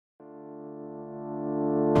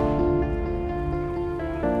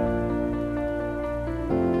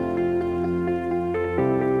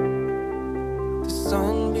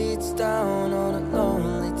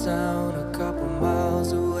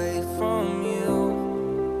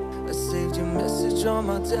message on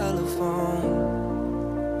my telephone,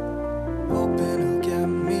 hoping it'll get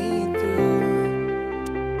me through.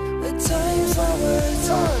 At times my words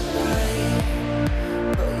aren't right,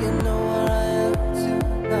 but you know where I am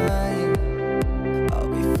tonight. I'll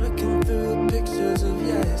be flicking through pictures of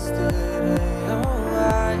yesterday.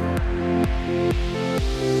 Alright,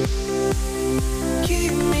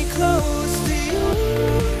 keep me close to you.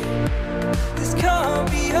 This can't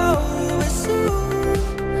be over soon.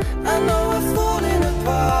 I know we're falling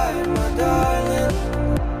apart, my darling,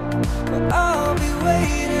 but I'll be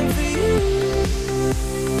waiting for you.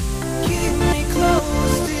 Keep me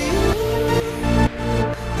close to you.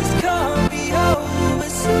 This can't be over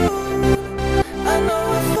soon. I know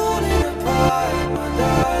we're falling apart, my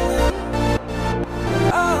darling, but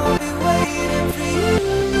I'll be waiting for you.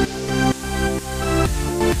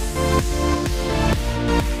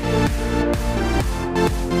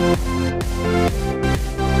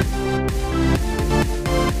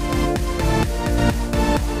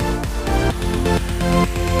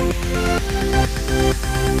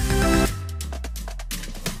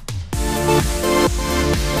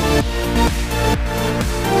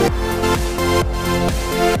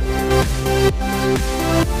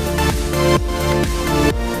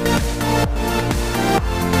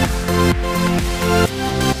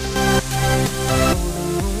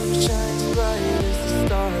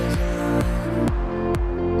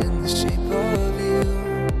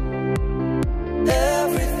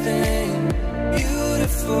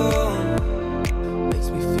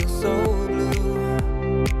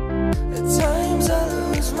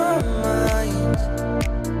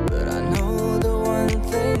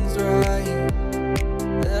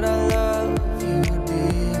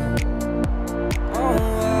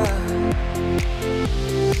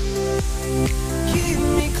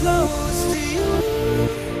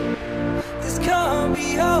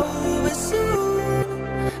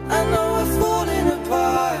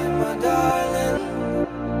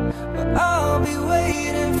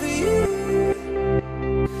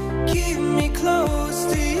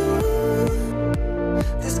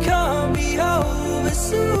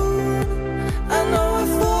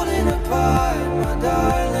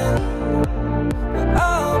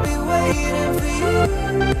 Waiting for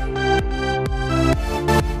you.